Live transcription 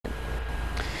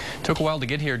Took a while to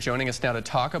get here. Joining us now to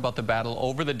talk about the battle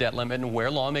over the debt limit and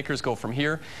where lawmakers go from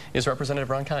here is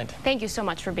Representative Ron Kind. Thank you so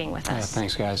much for being with us. Yeah,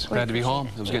 thanks, guys. Glad to be home.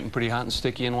 It was getting pretty hot and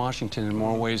sticky in Washington in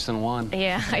more ways than one.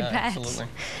 Yeah, I bet. Absolutely.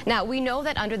 Now, we know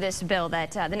that under this bill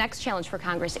that the next challenge for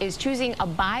Congress is choosing a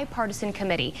bipartisan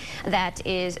committee that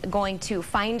is going to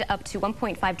find up to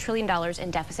 $1.5 trillion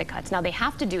in deficit cuts. Now, they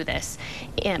have to do this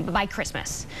by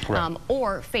Christmas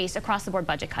or face across-the-board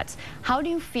budget cuts. How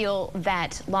do you feel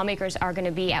that lawmakers are going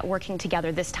to be at working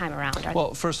together this time around?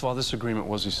 Well, first of all, this agreement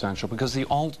was essential because the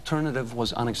alternative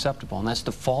was unacceptable, and that's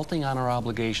defaulting on our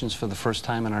obligations for the first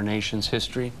time in our nation's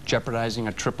history, jeopardizing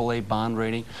a AAA bond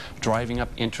rating, driving up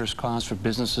interest costs for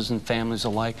businesses and families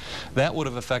alike. That would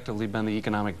have effectively been the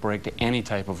economic break to any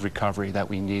type of recovery that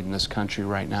we need in this country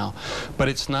right now. But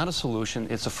it's not a solution,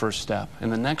 it's a first step.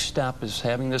 And the next step is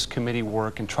having this committee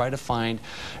work and try to find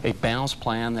a balanced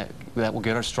plan that will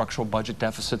get our structural budget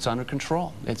deficits under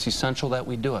control. It's essential that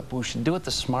we do it, but we should do it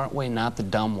the smart way, not the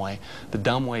dumb way. The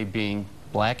dumb way being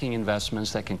lacking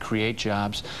investments that can create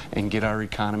jobs and get our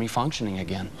economy functioning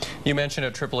again. You mentioned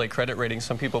a AAA credit rating.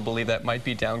 Some people believe that might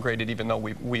be downgraded even though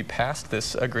we passed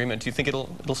this agreement. Do you think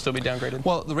it'll still be downgraded?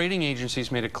 Well, the rating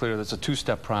agencies made it clear that it's a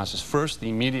two-step process. First,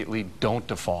 immediately don't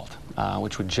default,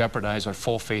 which would jeopardize our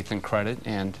full faith in credit,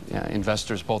 and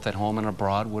investors both at home and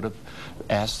abroad would have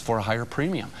asked for a higher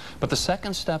premium. But the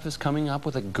second step is coming up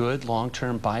with a good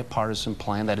long-term bipartisan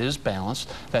plan that is balanced,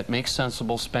 that makes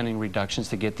sensible spending reductions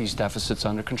to get these deficits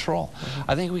under control.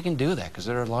 I think we can do that because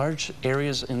there are large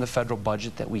areas in the federal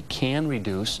budget that we can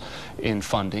reduce in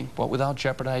funding, but without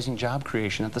jeopardizing job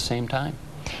creation at the same time.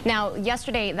 Now,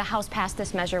 yesterday, the House passed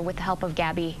this measure with the help of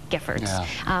Gabby Giffords.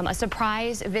 Yeah. A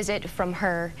surprise visit from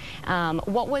her.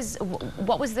 What was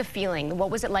the feeling? What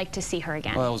was it like to see her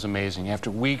again? Well, it was amazing. After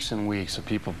weeks and weeks of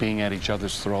people being at each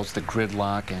other's throats, the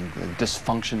gridlock and the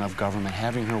dysfunction of government,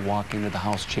 having her walk into the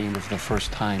House chamber for the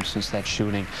first time since that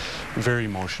shooting, very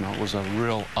emotional. It was a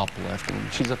real uplift.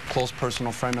 And she's a close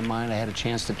personal friend of mine. I had a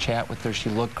chance to chat with her. She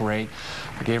looked great.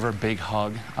 I gave her a big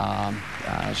hug.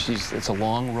 It's a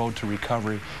long road to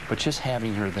recovery, but just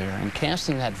having her there and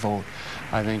casting that vote,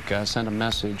 I think, sent a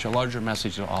message, a larger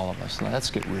message to all of us. Let's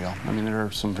get real. I mean, there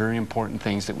are some very important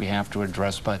things that we have to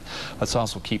address, but let's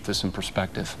also keep this in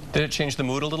perspective. Did it change the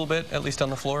mood a little bit, at least on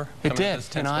the floor? It did,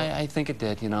 and I think it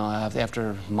did. You know,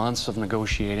 after months of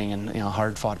negotiating and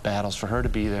hard-fought battles, for her to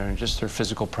be there and just her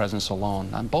physical presence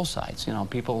alone on both sides,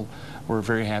 people were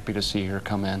very happy to see her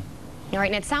come in. All right,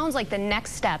 and it sounds like the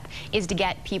next step is to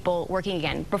get people working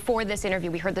again. Before this interview,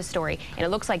 we heard the story, and it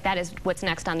looks like that is what's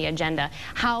next on the agenda.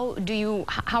 How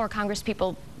are Congress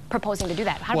people proposing to do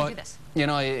that? How do we do this?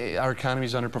 Our economy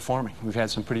is underperforming. We've had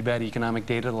some pretty bad economic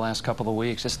data the last couple of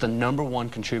weeks. It's the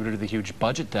 #1 contributor to the huge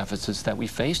budget deficits that we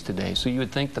face today. So you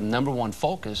would think the #1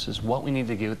 focus is what we need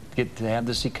to get to have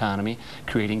this economy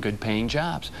creating good paying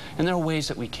jobs. And there are ways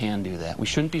that we can do that. We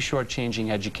shouldn't be shortchanging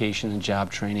education and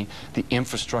job training, the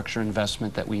infrastructure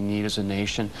investment that we need as a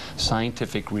nation,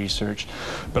 scientific research.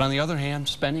 But on the other hand,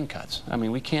 spending cuts. I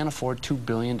mean, we can't afford $2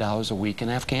 billion a week in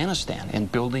Afghanistan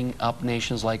and building up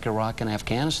nations like Iraq and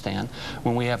Afghanistan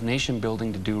when we have nation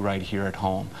building to do right here at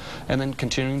home. And then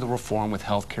continuing the reform with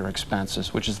health care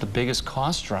expenses, which is the biggest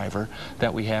cost driver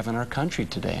that we have in our country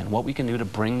today, and what we can do to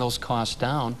bring those costs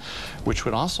down, which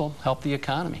would also help the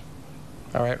economy.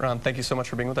 All right, Ron, thank you so much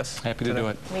for being with us. Happy to do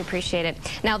it. We appreciate it.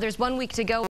 Now, there's 1 week to go.